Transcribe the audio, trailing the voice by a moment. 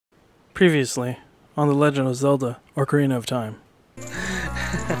Previously, on the Legend of Zelda, Ocarina of Time.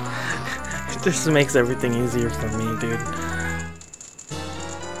 It just makes everything easier for me, dude.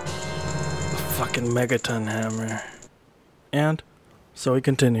 The fucking megaton hammer. And, so we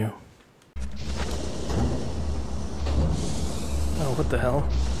continue. Oh, what the hell?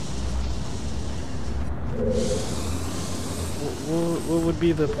 What would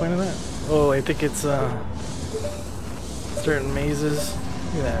be the point of that? Oh, I think it's, certain mazes.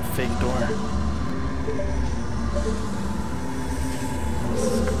 Look at that fake door.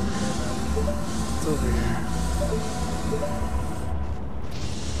 It's over here.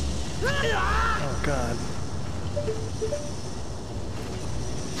 Oh god.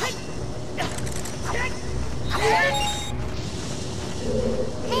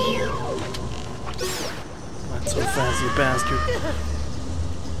 Not so fast, you bastard.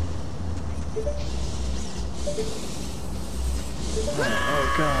 Oh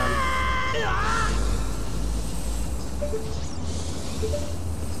god.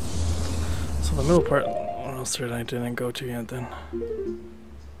 So the middle part, what else did I didn't go to yet then?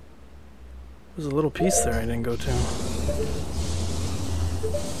 There's a little piece there I didn't go to.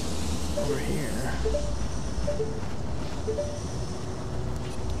 Over here.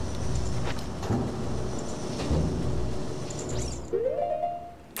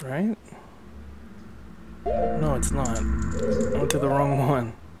 Right? No, it's not. I went to the wrong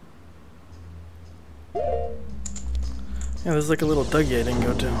one. Yeah, there's like a little Dougie I didn't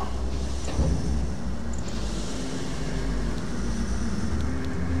go to.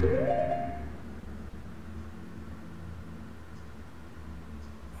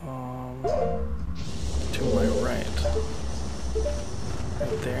 To my right.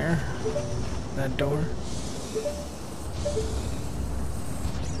 Right there. That door.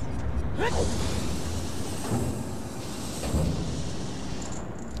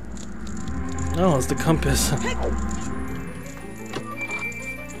 Oh, it's the compass.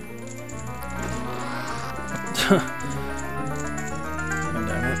 God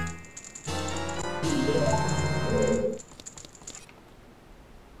damn it.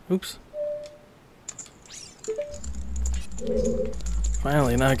 Oops.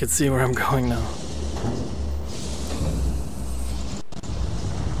 Finally, now I can see where I'm going now.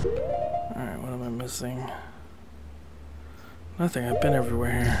 Alright, what am I missing? Nothing, I've been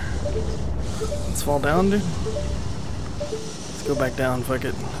everywhere here. Let's fall down, dude. Let's go back down, fuck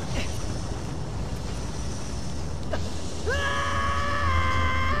it.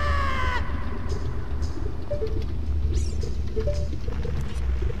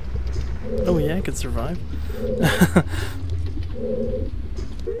 Oh yeah, I could survive.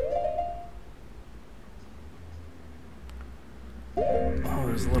 Oh,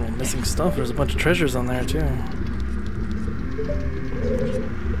 there's a little missing stuff. There's a bunch of treasures on there too.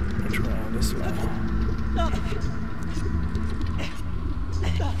 Which way? This way.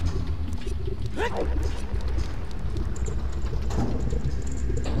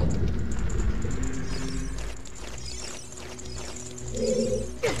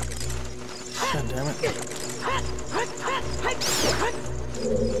 God damn it.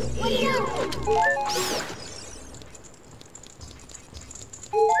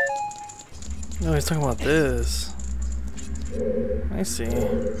 No, he's talking about this. I see.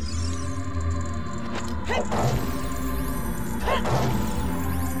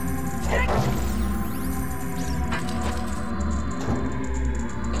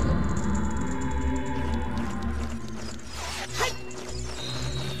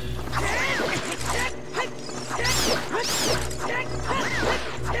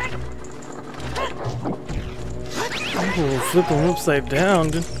 Oh, flip him upside down,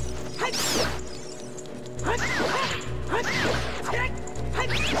 dude.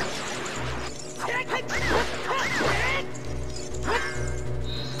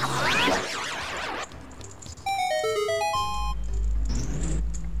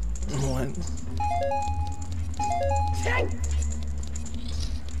 What?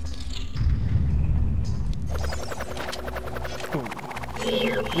 Ooh.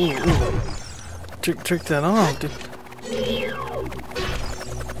 Trick that off, dude.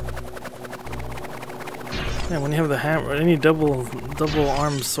 Yeah, when you have the hammer, any double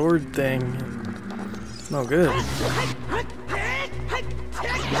armed sword thing, it's no good.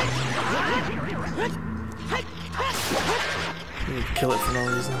 You kill it for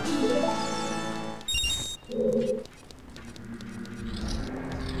no reason.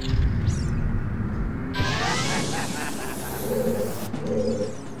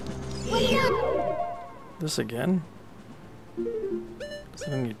 This again? Is it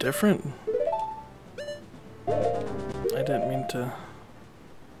any different? I didn't mean to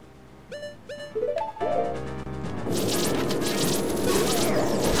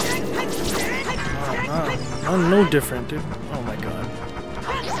Oh, no different, dude. Oh my god.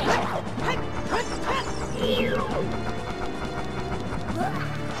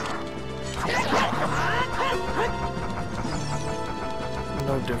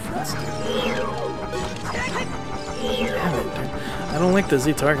 No difference, dude. Damn it, dude. I don't like the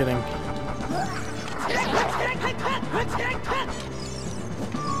Z targeting.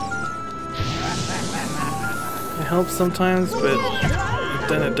 It helps sometimes, but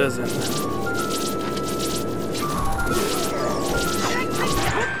then it doesn't.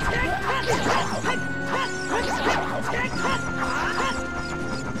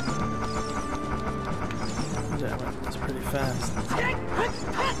 That's pretty fast.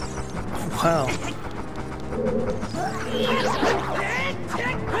 Wow.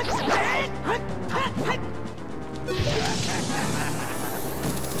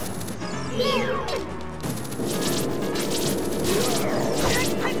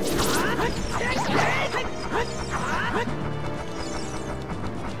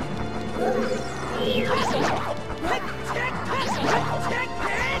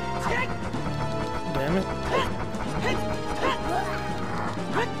 Damn it.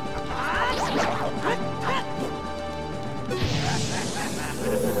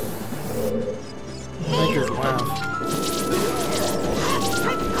 I like his laugh.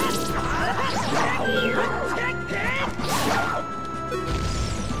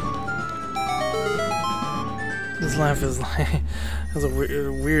 His laugh is like has a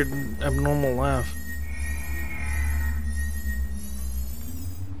weird abnormal laugh.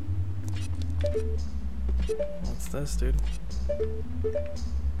 What's this, dude? Are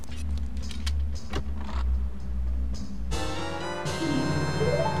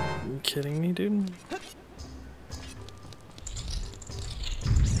you kidding me, dude?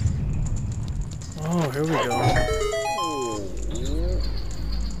 Oh, here we go.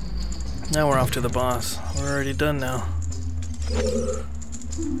 Now we're off to the boss. We're already done now.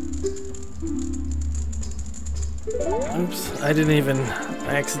 Oops, I didn't even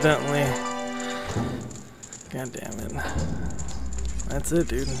accidentally. God damn it. That's it,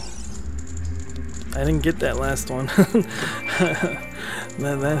 dude. I didn't get that last one.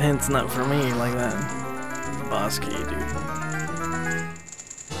 that hint's not for me like that. The boss key, dude.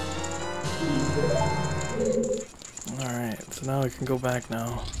 Alright, so now we can go back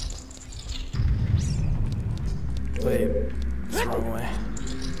now. Wait, it's the wrong way.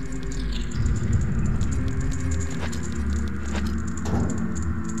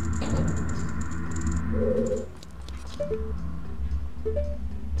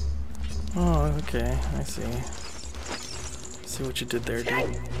 Oh, okay, I see. See what you did there,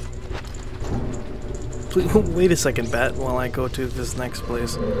 dude. Please, wait a second, Bat, while I go to this next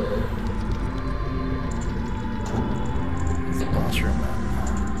place. It's the boss room, man.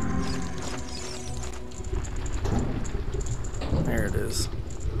 There it is.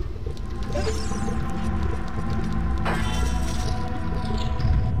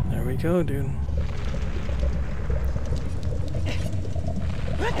 There we go, dude.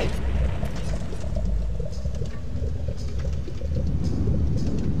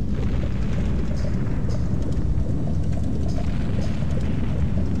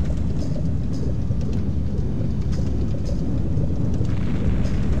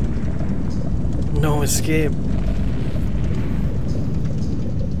 No escape.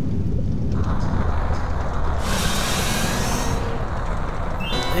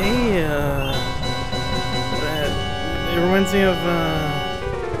 Hey, it reminds me of,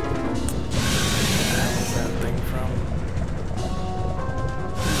 what's that thing from?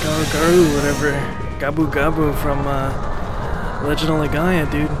 Garu, whatever. Gabu Gabu from, Legend of Zelda,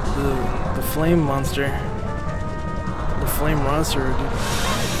 dude. The flame monster. The flame monster, dude.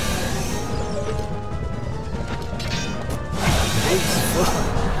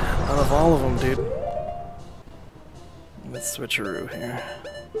 Out of all of them, dude. Let's switcheroo here.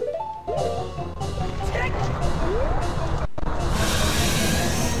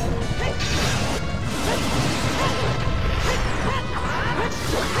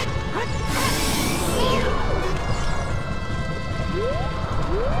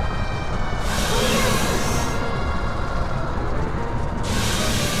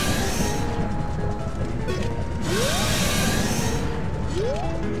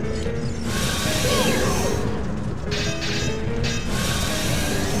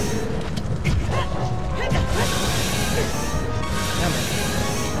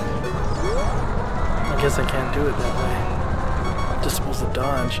 I guess I can't do it that way. I'm just supposed to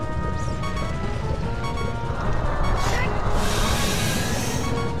dodge.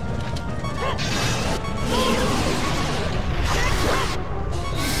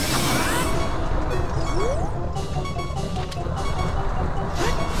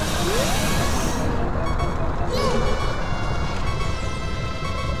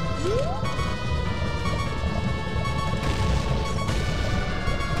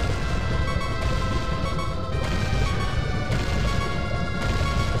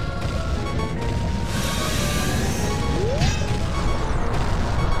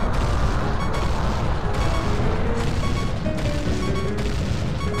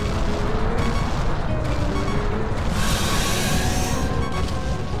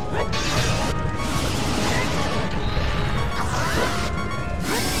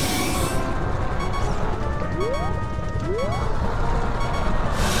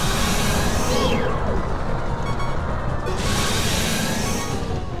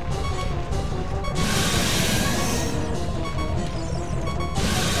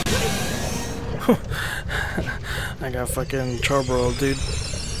 I got fucking Charbroiled, dude.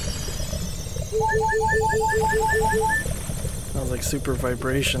 That was like super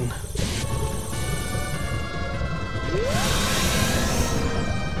vibration.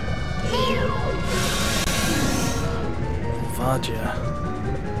 Volvagia.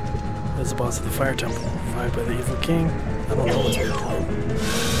 That's the boss of the fire temple. Fired by the evil king. I don't know what's your point.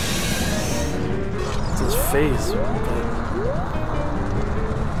 It's his face, but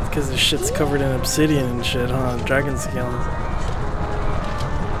it's because his shit's covered in obsidian and shit, huh? Dragon scales.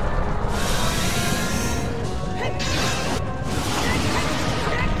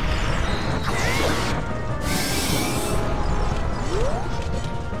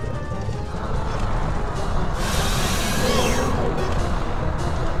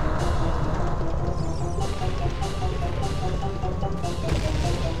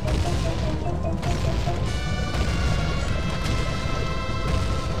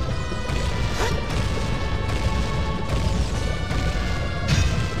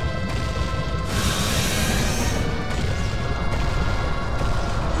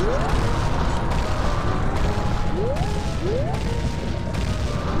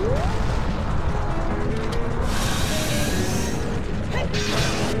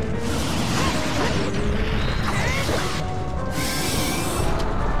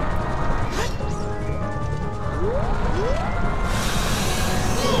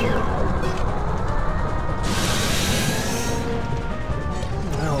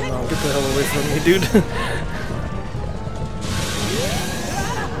 Get the hell away from me, dude.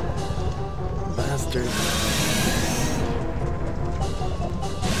 Bastard.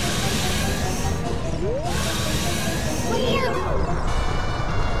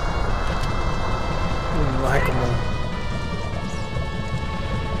 Whack-a-mole.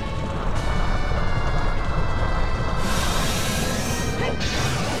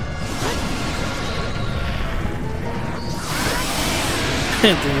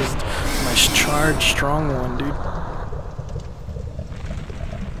 Dude, my charged strong one, dude.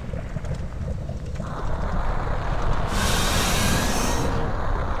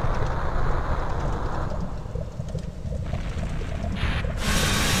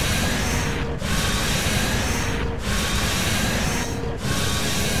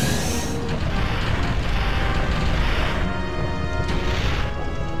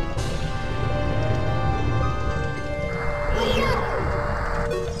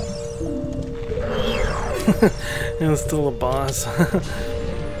 It was still a boss. Oh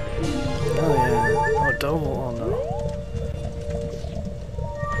yeah. Oh, double. Oh no.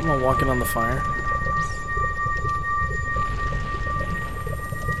 I'm not walking on the fire.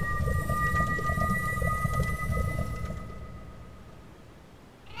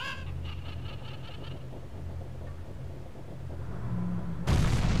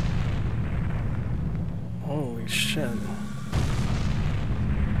 Holy shit.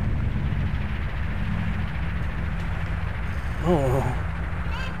 Oh,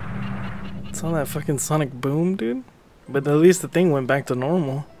 saw that fucking sonic boom, dude. But at least the thing went back to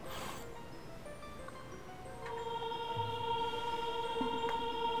normal.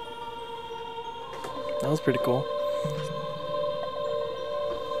 That was pretty cool.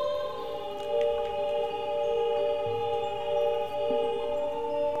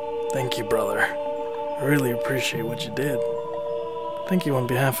 Thank you, brother. I really appreciate what you did. Thank you on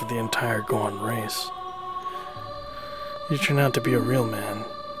behalf of the entire Goron race. You turned out to be a real man,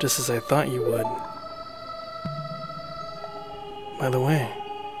 just as I thought you would. By the way,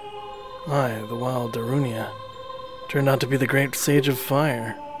 I, the wild Darunia, turned out to be the great sage of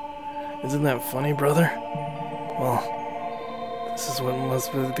fire. Isn't that funny, brother? Well, this is what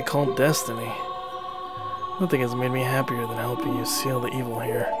must be called destiny. Nothing has made me happier than helping you seal the evil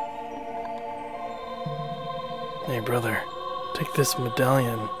here. Hey, brother, take this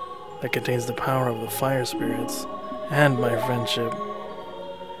medallion that contains the power of the fire spirits. And my friendship.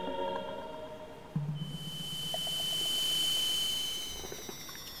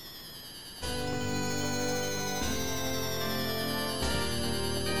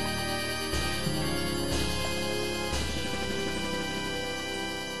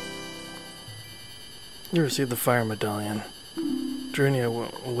 You receive the fire medallion. Darunia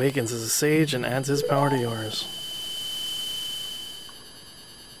awakens as a sage and adds his power to yours.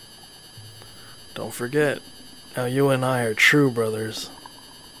 Don't forget. Now you and I are true brothers.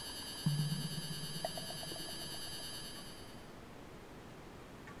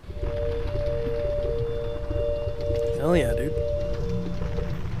 Hell yeah, dude.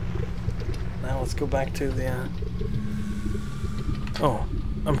 Now let's go back to the, Oh,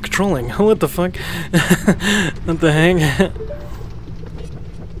 I'm controlling. What the fuck? What the heck?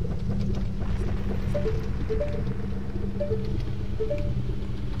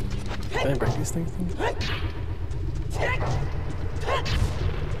 Can I break these things?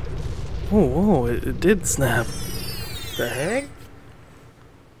 Oh, whoa, it did snap. The heck?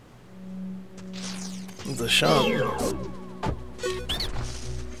 It's a shop.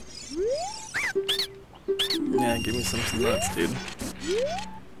 Yeah, give me some nuts, dude.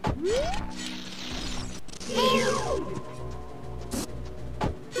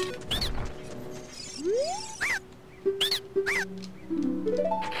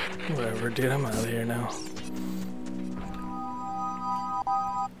 Whatever, dude, I'm out of here now.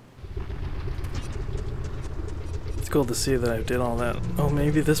 It's cool to see that I did all that. Oh,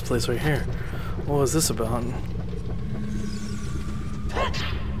 maybe this place right here. What was this about?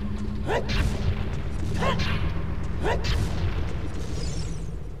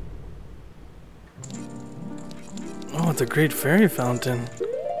 Oh, it's a great fairy fountain.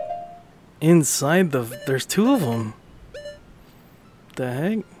 Inside there's two of them. The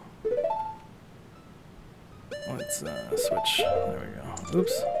heck? Let's switch. There we go.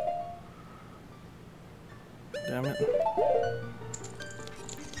 Oops. Damn it.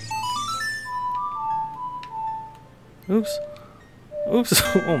 Oops. Oops.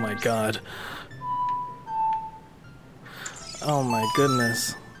 Oh my god. Oh my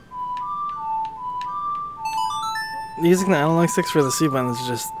goodness. Using the analog sticks for the C button is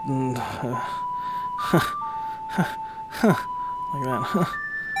just like that.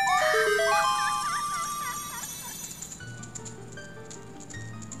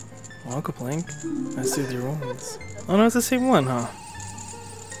 Welcome, Link. I soothe your wounds. Oh no, it's the same one, huh?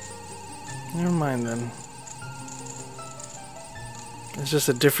 Never mind then. It's just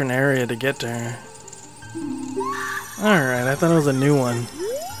a different area to get there. Alright, I thought it was a new one.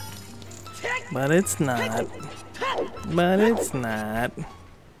 But it's not. But it's not.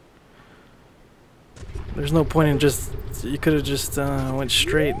 There's no point in just... You could have just went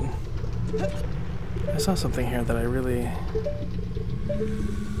straight. I saw something here that I really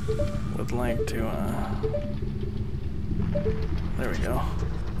would like to... There we go.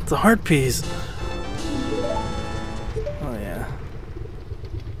 It's a heart piece! Oh yeah.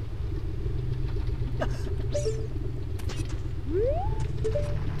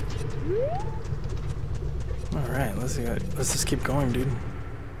 Alright, let's see. Let's just keep going, dude.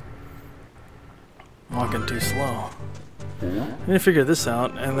 I'm walking too slow. I need to figure this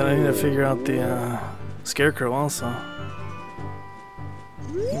out, and then I need to figure out the scarecrow also.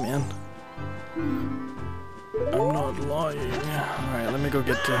 Hey, man. I'm not lying. Alright, let me go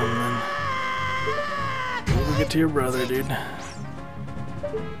get to him then. Let me go get to your brother, dude.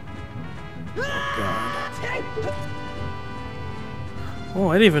 Oh, God. Oh,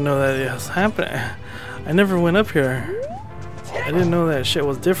 I didn't even know that it was happening. I never went up here. I didn't know that shit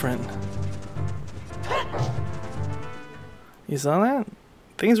was different. You saw that?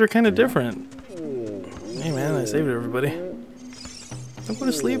 Things were kind of different. Hey man, I saved everybody. Don't go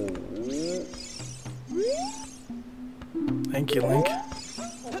to sleep. Thank you, Link.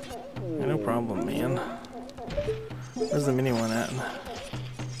 Yeah, no problem, man. Where's the mini one at?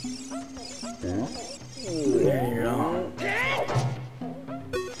 There you go.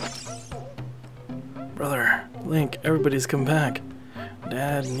 Brother, Link, everybody's come back.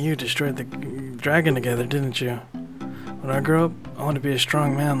 Dad and you destroyed the dragon together, didn't you? When I grow up, I want to be a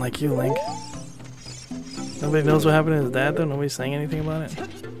strong man like you, Link. Nobody knows what happened to his dad, though? Nobody's saying anything about it?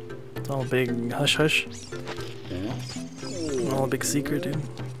 It's all a big hush-hush. All a big secret, dude.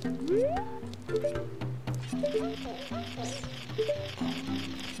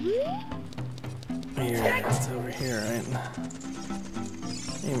 Here, it's over here, right?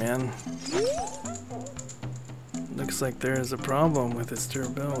 Hey, man. Looks like there is a problem with its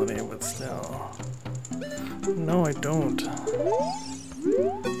durability, but still. No, I don't.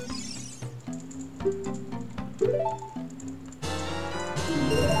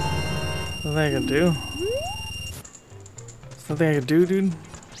 Nothing I can do? There's nothing I can do, dude?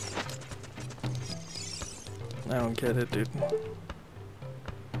 I don't get it, dude.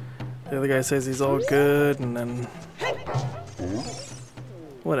 The other guy says he's all good, and then...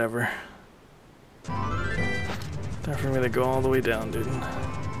 Whatever. Time for me to go all the way down, dude.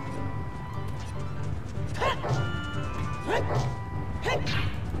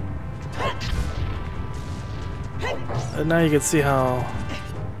 And now you can see how...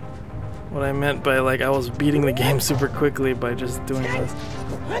 What I meant by, like, I was beating the game super quickly by just doing this.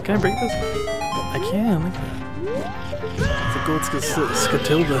 Can I break this? I can, look at that. It's a gold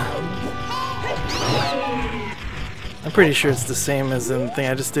Skatilda. I'm pretty sure it's the same as in the thing,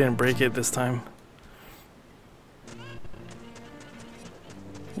 I just didn't break it this time.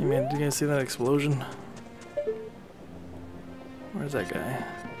 Hey man, did you guys see that explosion? Where's that guy?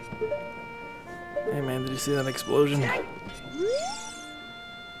 Hey man, did you see that explosion? Hey,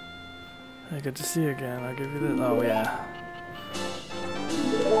 good to see you again. I'll give you this. Oh yeah.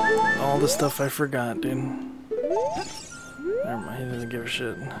 All the stuff I forgot, dude. Never mind, he doesn't give a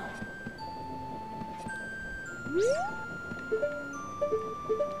shit.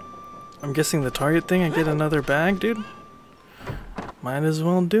 I'm guessing the target thing, I get another bag, dude? Might as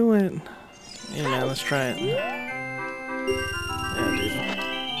well do it. Hey man, let's try it. Yeah, dude.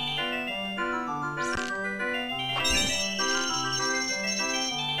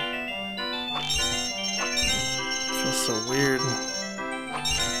 Feels so weird.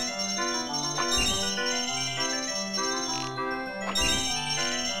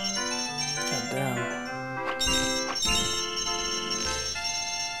 God damn.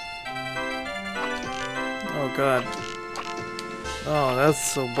 Oh god. Oh,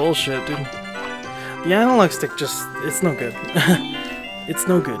 that's so bullshit, dude. The analog stick just, it's no good. It's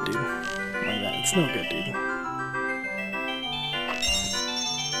no good, dude. Like that, it's no good, dude.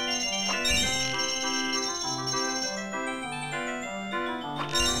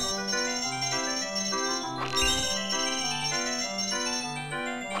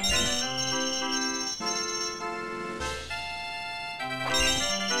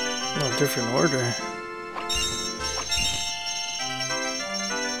 Oh, different order.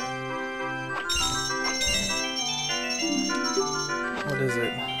 What is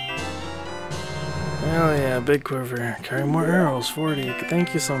it? Hell yeah, big quiver. Carry more arrows, 40.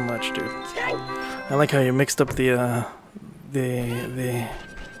 Thank you so much, dude. I like how you mixed up you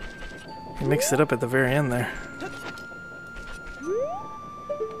mixed it up at the very end there.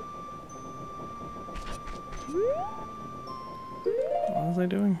 What was I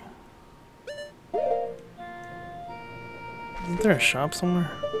doing? Isn't there a shop somewhere?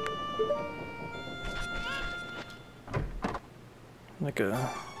 Like a...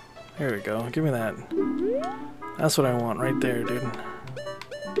 Here we go. Give me that. That's what I want right there, dude.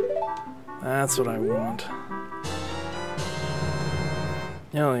 That's what I want.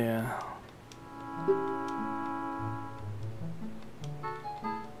 Hell yeah.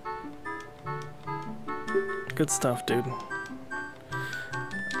 Good stuff, dude.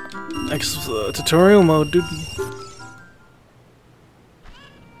 Tutorial mode, dude.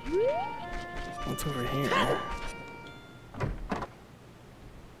 What's over here?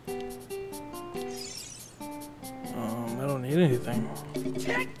 I don't need anything.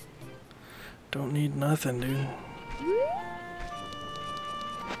 Don't need nothing, dude.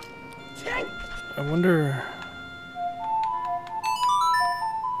 I wonder...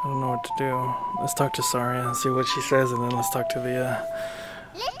 I don't know what to do. Let's talk to Saria and see what she says, and then let's talk to the,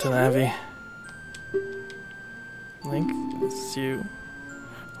 to Navi. Link, it's you.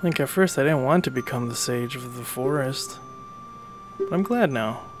 Link, at first I didn't want to become the sage of the forest. But I'm glad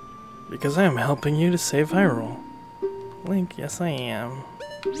now. Because I am helping you to save Hyrule. Link, yes I am.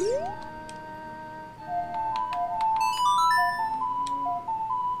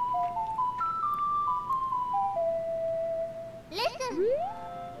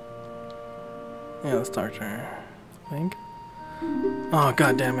 Yeah, let's talk to her. Link? Oh,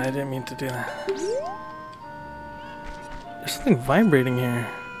 god damn it, I didn't mean to do that. There's something vibrating here.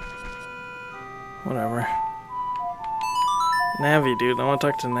 Whatever. Navi, dude, I want to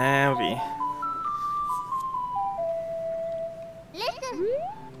talk to Navi.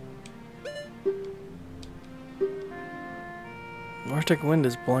 Arctic wind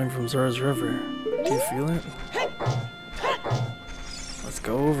is blowing from Zora's River. Do you feel it? Let's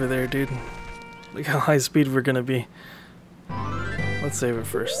go over there, dude. Look how high speed we're gonna be. Let's save it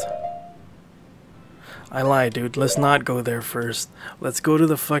first. I lied, dude. Let's not go there first. Let's go to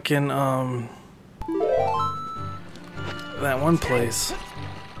the fucking, that one place.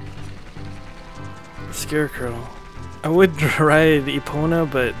 Scarecrow. I would ride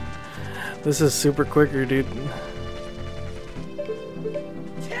Epona, but this is super quicker, dude.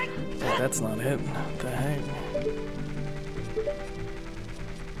 Wait, that's not it. What the heck?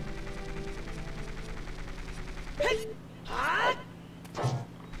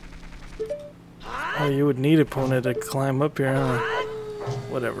 Oh, you would need Epona to climb up here, huh?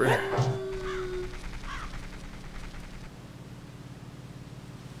 Whatever.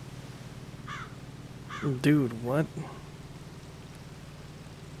 Dude, what?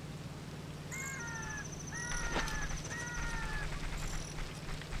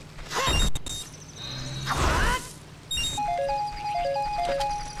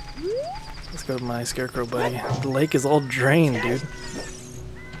 Let's go to my Scarecrow buddy. The lake is all drained, dude.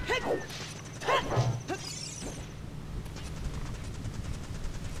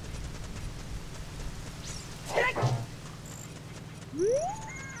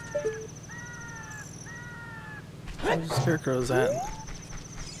 the scarecrows at?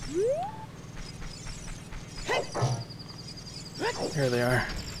 Here they are.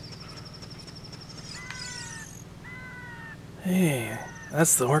 Hey,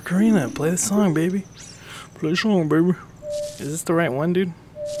 that's the Ocarina. Play the song, baby. Play the song, baby. Is this the right one, dude?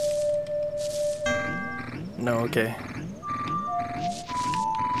 No, okay.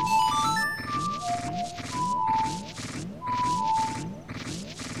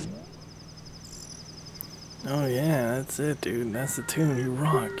 Oh yeah, that's it, dude. That's the tune. You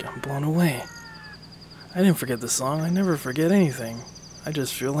rock. I'm blown away. I didn't forget the song. I never forget anything. I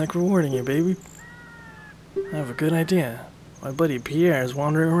just feel like rewarding you, baby. I have a good idea. My buddy Pierre is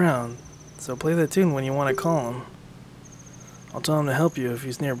wandering around, so play that tune when you want to call him. I'll tell him to help you if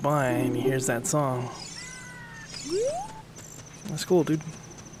he's nearby and he hears that song. That's cool, dude.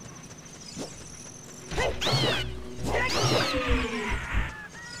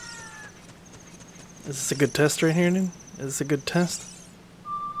 Is this a good test right here, dude? Is this a good test?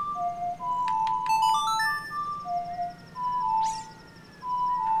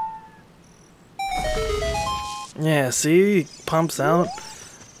 Yeah, see? Pumps out.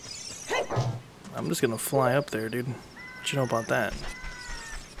 I'm just gonna fly up there, dude. What you know about that?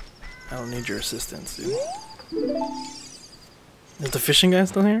 I don't need your assistance, dude. Is the fishing guy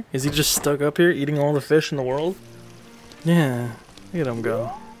still here? Is he just stuck up here eating all the fish in the world? Yeah, look at him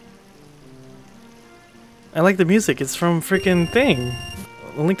go. I like the music. It's from freaking thing.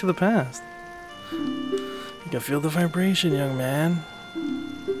 A Link to the Past. You can feel the vibration, young man.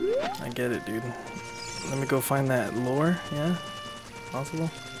 I get it, dude. Let me go find that lore. Yeah? Possible?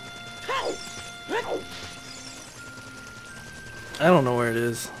 I don't know where it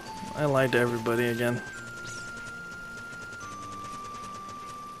is. I lied to everybody again.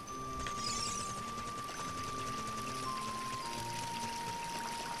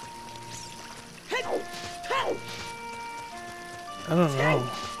 I don't know,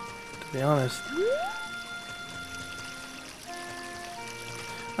 to be honest.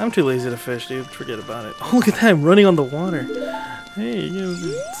 I'm too lazy to fish, dude. Forget about it. Oh, look at that! I'm running on the water. Hey, you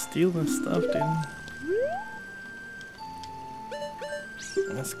can steal this stuff, dude.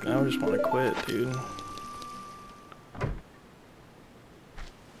 I just want to quit, dude.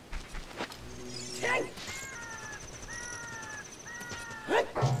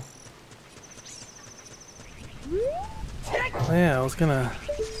 Oh yeah, I was gonna...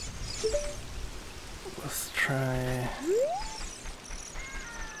 Let's try...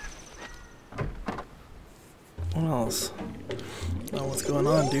 What else? Oh, what's going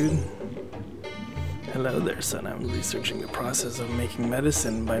on, dude? Hello there, son. I'm researching the process of making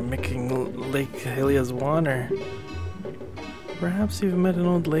medicine by mixing Lake Hylia's water. Perhaps you've met an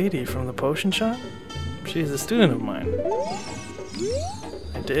old lady from the potion shop? She's a student of mine.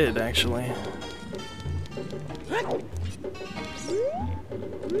 I did, actually.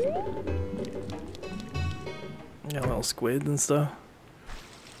 Got little squids and stuff.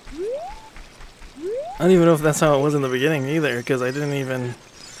 I don't even know if that's how it was in the beginning either, because I didn't even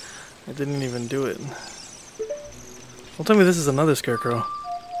do it. Well, tell me this is another scarecrow.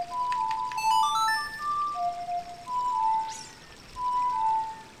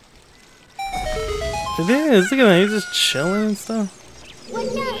 It is. Look at that. He's just chilling and stuff.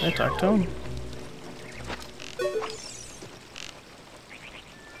 I talked to him.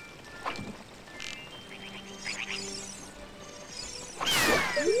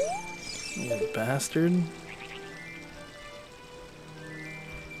 You bastard.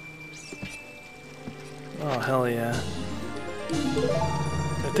 Oh, hell yeah.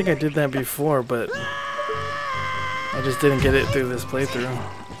 I think I did that before, but I just didn't get it through this playthrough.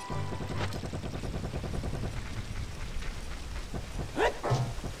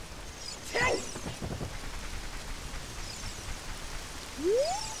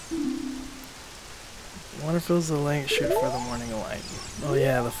 Water fills the lake, shoot for the morning light. Oh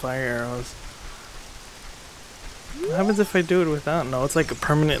yeah, the fire arrows. What happens if I do it without? No, it's like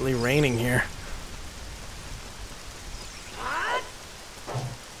permanently raining here.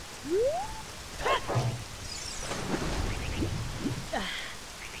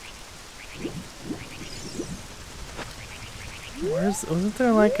 Wasn't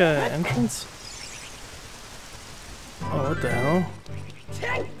there like a entrance? Oh, what the hell?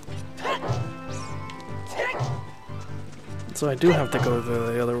 So I do have to go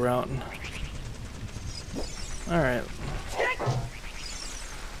the other route. Alright.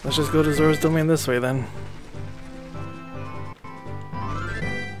 Let's just go to Zora's Domain this way then.